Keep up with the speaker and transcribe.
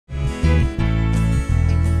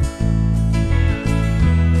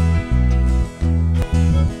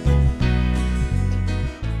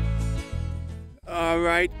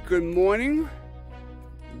Alright, good morning.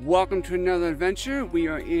 Welcome to another adventure. We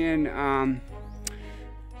are in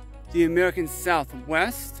the American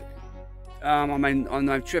Southwest on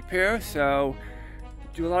my trip here. So,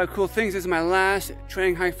 do a lot of cool things. This is my last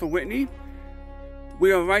training hike for Whitney.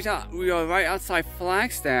 We are right outside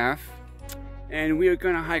Flagstaff, and we are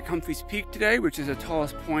going to hike Humphreys Peak today, which is the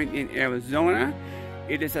tallest point in Arizona.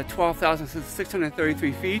 It is at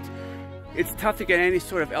 12,633 feet. It's tough to get any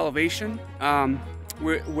sort of elevation.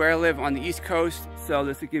 Where I live on the East Coast, so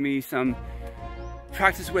this will give me some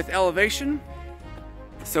practice with elevation.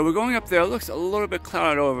 So we're going up there. It looks a little bit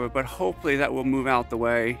clouded over, but hopefully that will move out the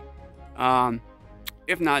way.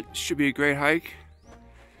 If not, should be a great hike.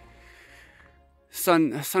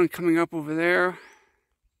 Sun coming up over there.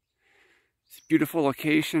 It's a beautiful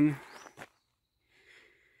location.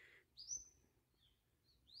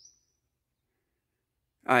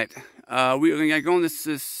 All right, we're gonna get going.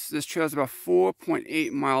 This trail is about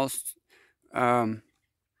 4.8 miles to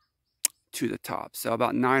the top, so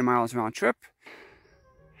about 9 miles round trip.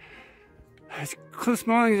 This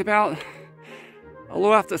morning is about a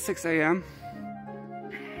little after 6 a.m.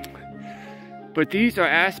 But these are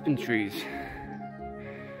aspen trees.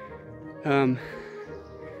 Not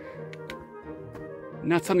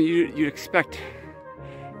something you'd expect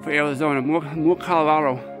for Arizona. More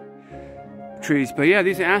Colorado trees, but yeah,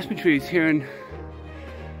 these are aspen trees here in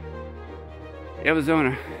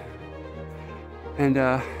Arizona. And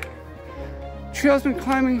trail's been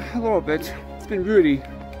climbing a little bit. It's been rooty.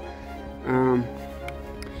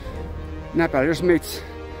 Not bad. I just met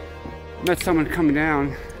someone coming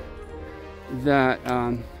down that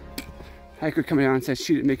hiker coming down and said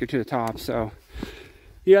she didn't make it to the top. So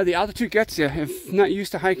yeah, the altitude gets you. If not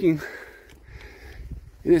used to hiking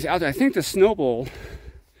in this altitude, I think the snowbowl,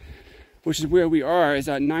 which is where we are, is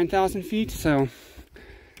at 9,000 feet. So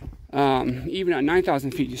even at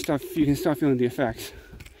 9,000 feet, you can start feeling the effects.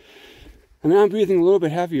 I mean, I'm breathing a little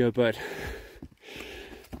bit heavier, but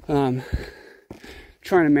trying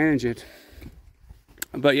to manage it.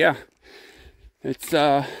 But yeah, it's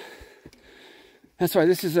that's why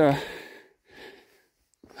this is I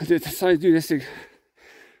decided to do this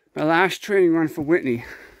my last training run for Whitney,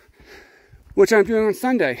 which I'm doing on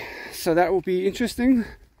Sunday. So that will be interesting.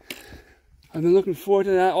 I've been looking forward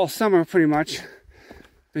to that all summer, pretty much.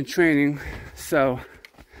 Been training, so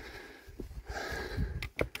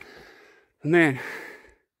man,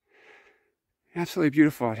 absolutely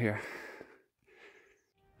beautiful out here.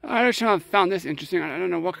 I just found this interesting. I don't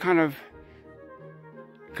know what kind of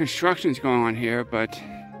construction is going on here, but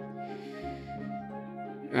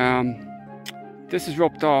this is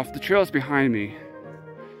roped off. The trail's behind me,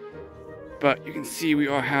 but you can see we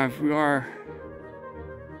are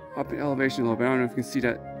up in elevation a little bit. I don't know if you can see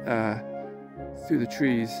that through the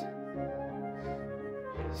trees.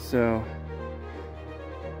 So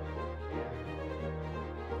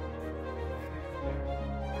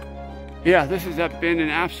yeah, this has been an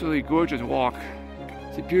absolutely gorgeous walk.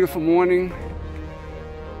 It's a beautiful morning,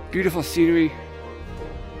 beautiful scenery,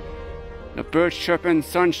 the birds chirping,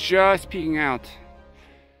 sun's just peeking out.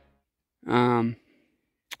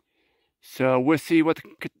 So we'll see what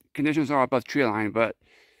the conditions are above tree line, but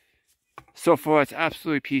so far it's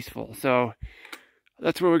absolutely peaceful. So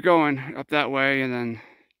that's where we're going, up that way and then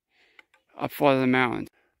up farther the mountains.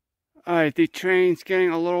 Alright, the terrain's getting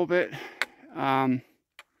a little bit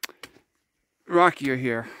rockier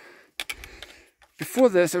here. Before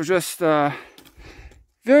this it was just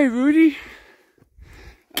very rooty,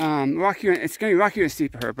 rockier. It's getting rockier and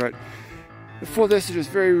steeper, but before this it was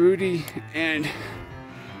very rooty and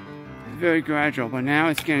very gradual, but now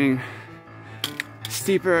it's getting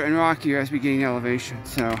steeper and rockier as we gain elevation.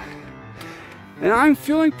 So, and I'm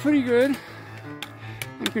feeling pretty good.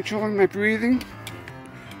 I'm controlling my breathing.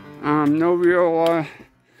 No real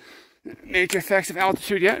major effects of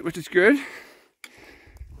altitude yet, which is good.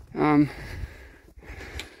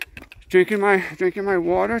 Drinking my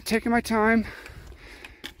water, taking my time.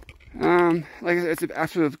 Like I said, it's an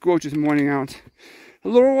absolutely gorgeous morning out. A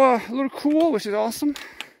little cool, which is awesome.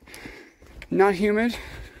 Not humid.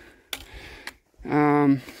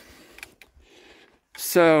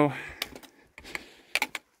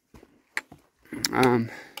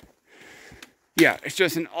 Yeah, it's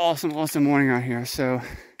just an awesome morning out here. So,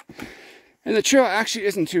 and the trail actually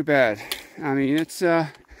isn't too bad. I mean, it's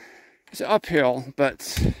uphill,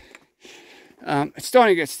 but it's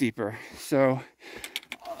starting to get steeper. So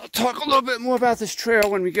I'll talk a little bit more about this trail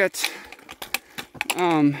when we get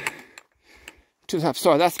to the top.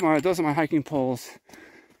 Sorry, those are my hiking poles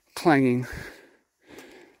clanging.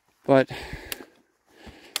 But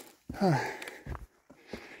you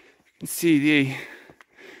can see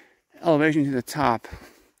elevation to the top.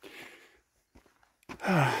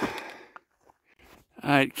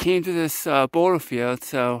 Alright, came to this boulder field,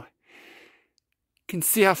 so you can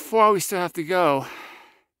see how far we still have to go.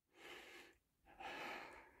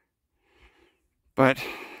 But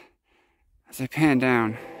as I pan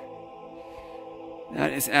down,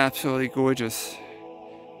 that is absolutely gorgeous.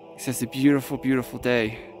 It's just a beautiful, beautiful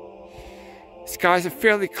day. Skies are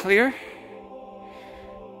fairly clear.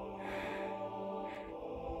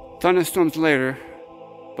 Thunderstorms later,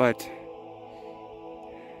 but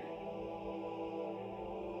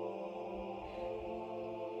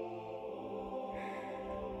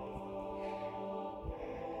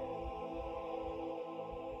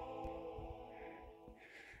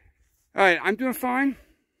alright, I'm doing fine.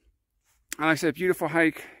 Like I said, beautiful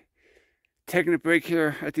hike. Taking a break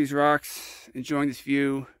here at these rocks, enjoying this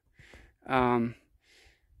view.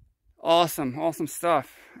 Awesome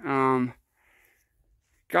stuff.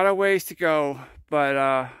 Got a ways to go, but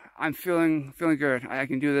I'm feeling good. I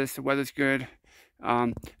can do this. The weather's good.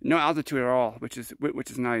 No altitude at all, which is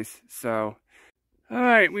nice. So, all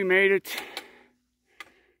right, we made it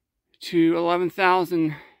to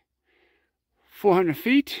 11,400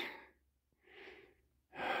 feet.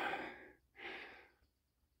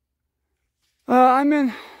 I'm in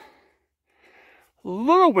a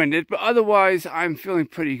little winded, but otherwise I'm feeling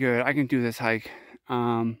pretty good. I can do this hike.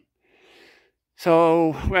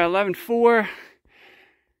 So we're at 11.4,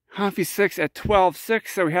 Humphreys 6 at 12.6,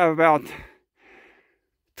 so we have about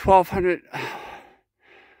 1,200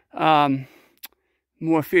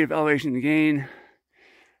 more feet of elevation to gain.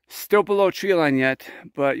 Still below tree line yet,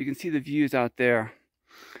 but you can see the views out there.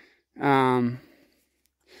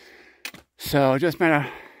 So just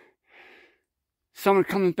met someone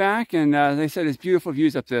coming back, and they said there's beautiful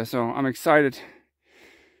views up there, so I'm excited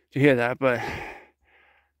to hear that. But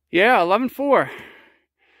yeah, 11.4.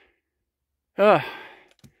 All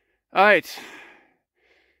right.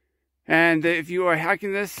 And if you are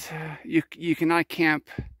hiking this, you cannot camp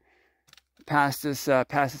past this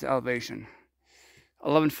elevation.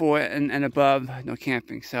 11.4 and above, no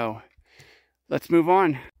camping. So let's move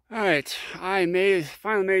on. All right, I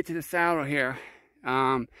finally made it to the saddle here.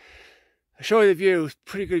 I'll show you the views.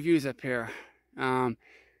 Pretty good views up here.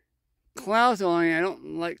 Clouds only. I don't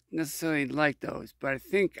necessarily like those, but I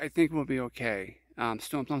think we'll be okay.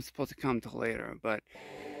 Storm's not supposed to come till later, but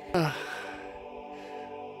look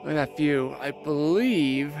at that view. I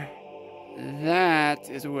believe that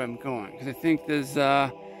is where I'm going, because I think there's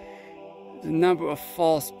a number of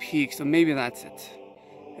false peaks, so maybe that's it.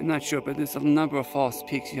 I'm not sure, but there's a number of false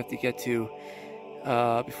peaks you have to get to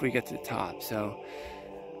before you get to the top. So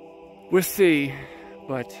we'll see,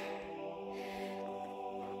 but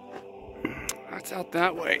that's out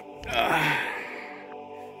that way.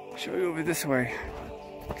 Show you over this way.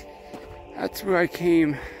 That's where I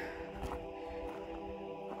came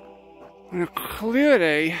on a clear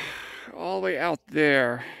day, all the way out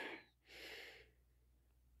there.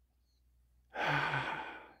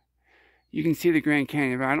 You can see the Grand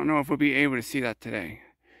Canyon, but I don't know if we'll be able to see that today.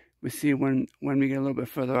 We'll see when we get a little bit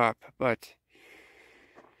further up, but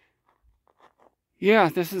yeah,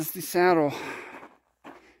 this is the saddle.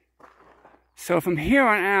 So from here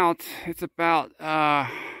on out, it's about a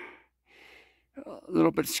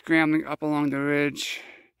little bit scrambling up along the ridge.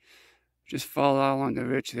 Just follow along the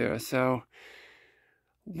ridge there. So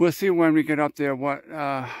we'll see when we get up there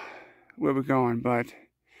where we're going. But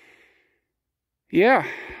yeah,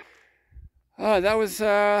 that was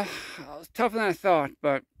tougher than I thought.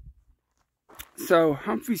 But so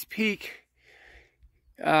Humphreys Peak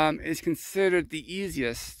is considered the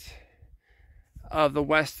easiest of the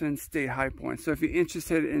Western state high points. So if you're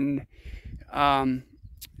interested in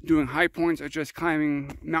doing high points or just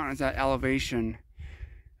climbing mountains at elevation,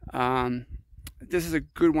 this is a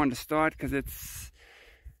good one to start, because it's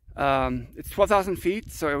 12,000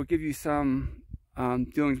 feet, so it will give you some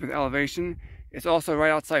dealings with elevation. It's also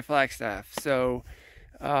right outside Flagstaff, so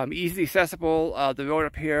easily accessible. The road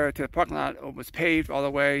up here to the parking lot was paved all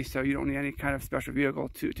the way, so you don't need any kind of special vehicle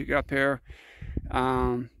to get up here.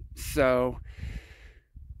 So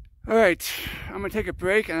all right, I'm going to take a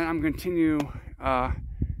break, and then I'm going to continue up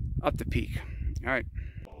the peak. All right.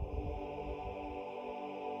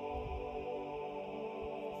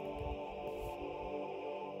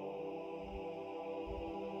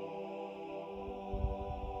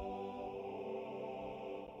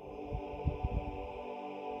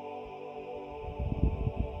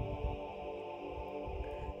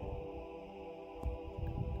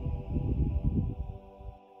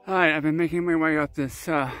 All right, I've been making my way up this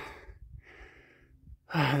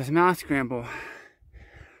this mountain scramble.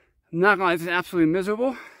 I'm not gonna lie, this is absolutely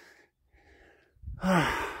miserable.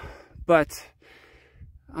 But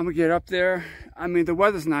I'm gonna get up there. I mean, the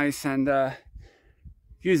weather's nice and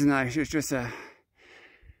view's nice. It's just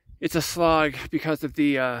it's a slog because of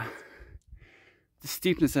the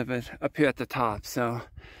steepness of it up here at the top. So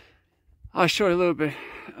I'll show you a little bit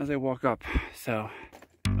as I walk up. So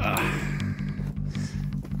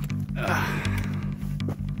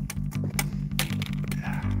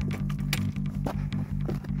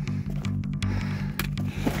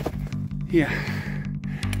yeah,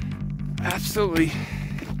 absolutely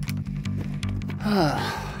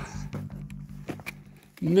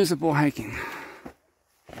miserable hiking.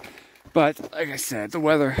 But like I said, the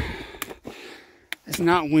weather is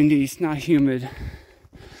not windy, it's not humid.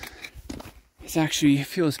 It actually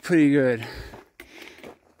feels pretty good.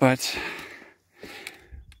 But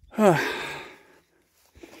let's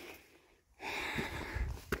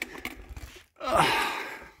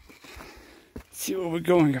see where we're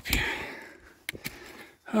going up here.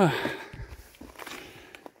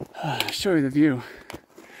 Show you the view.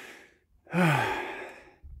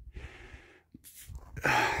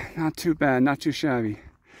 Not too bad, not too shabby.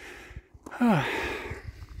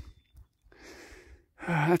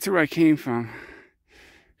 That's where I came from.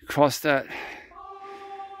 Cross that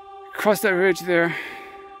ridge there.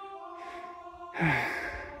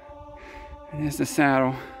 And there's the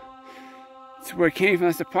saddle. That's where I came from.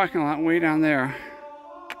 That's the parking lot way down there.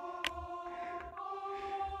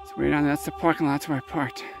 It's way down there. That's the parking lot. That's where I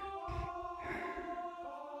parked.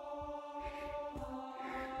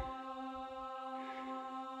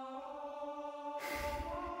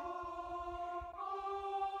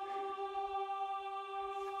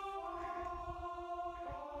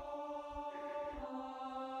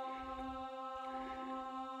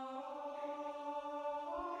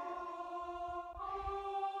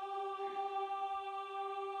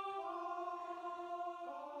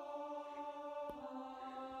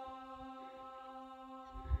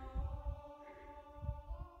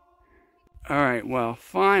 Alright, well,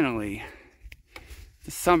 finally,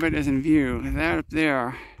 the summit is in view. That up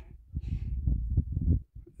there,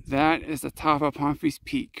 that is the top of Humphreys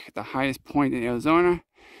Peak, the highest point in Arizona.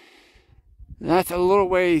 That's a little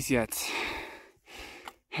ways yet.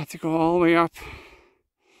 Have to go all the way up,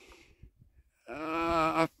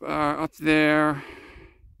 up there,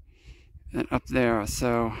 and up there.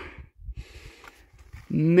 So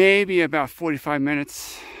maybe about 45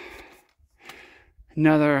 minutes.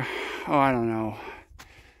 Another, oh, I don't know,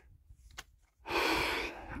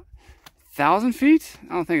 1,000 feet?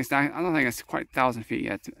 I don't think it's quite 1,000 feet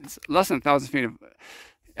yet. It's less than 1,000 feet of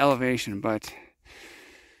elevation, but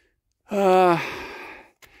that's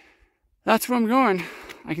where I'm going.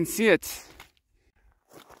 I can see it.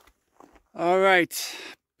 All right,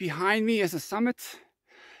 behind me is the summit.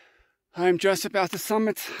 I'm just about to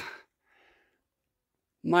summit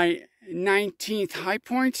my 19th high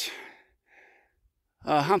point.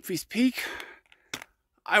 Humphreys Peak.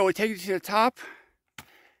 I will take you to the top.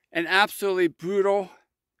 An absolutely brutal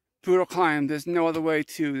climb. There's no other way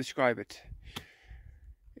to describe it.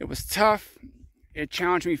 It was tough. It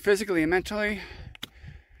challenged me physically and mentally.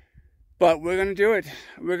 But we're gonna do it.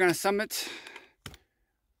 We're gonna summit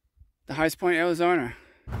the highest point in Arizona.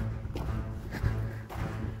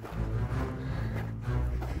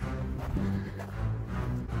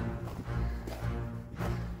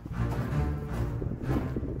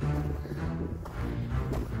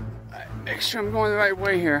 Make sure I'm going the right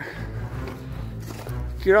way here.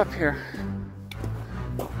 Get up here.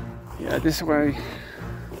 Yeah, this way.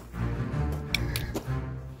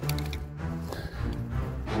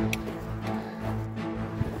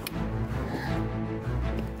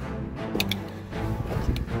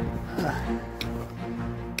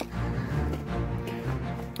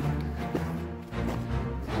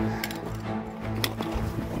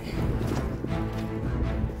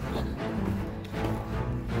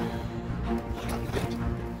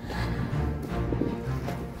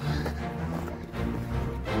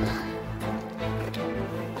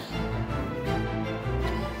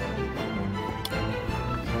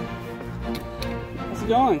 How's it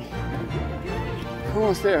going?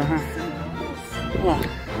 Almost there, huh?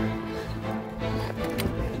 Oh.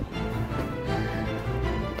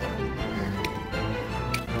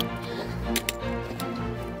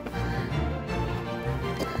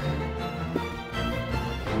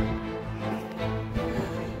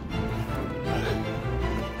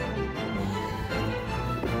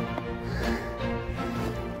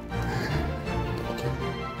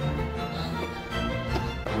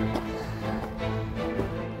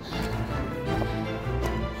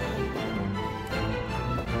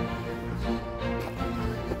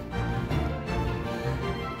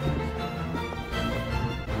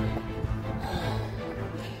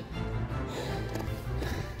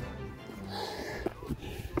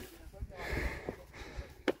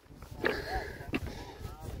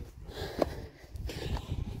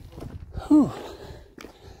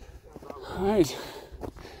 right.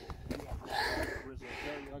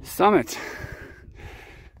 Summit.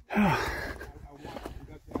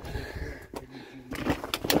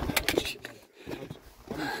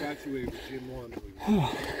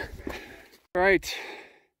 Alright,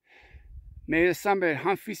 made a summit at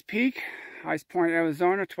Humphreys Peak, highest point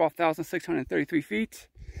Arizona, 12,633 feet.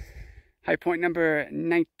 High point number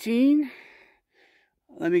 19.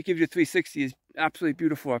 Let me give you a 360. It's absolutely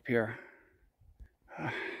beautiful up here.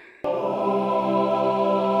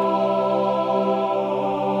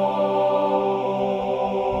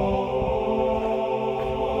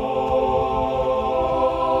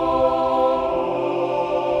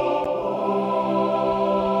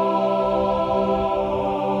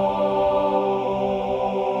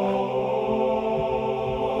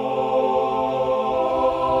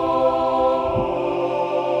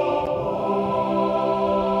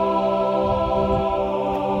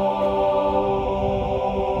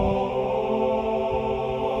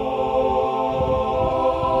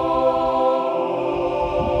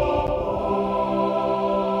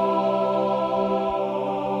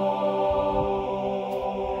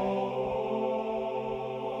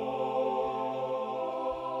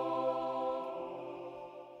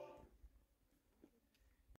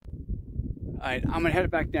 Alright, I'm gonna head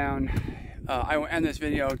back down. I will end this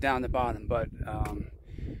video down the bottom, but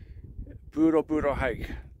brutal hike.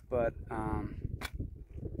 But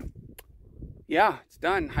yeah, it's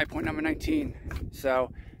done. High point number 19.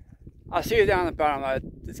 So I'll see you down the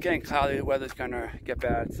bottom. It's getting cloudy. The weather's gonna get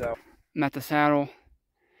bad. So I'm at the saddle.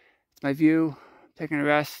 It's my view. Taking a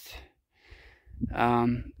rest.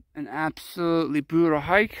 An absolutely brutal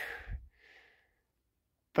hike.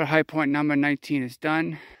 But high point number 19 is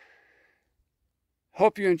done.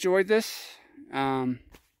 Hope you enjoyed this. Yeah,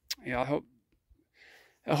 I hope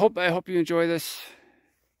you enjoy this.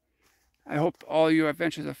 I hope all your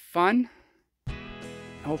adventures are fun.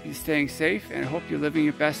 I hope you're staying safe, and I hope you're living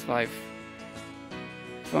your best life.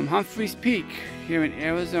 From Humphreys Peak here in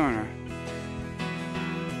Arizona.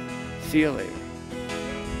 See you later.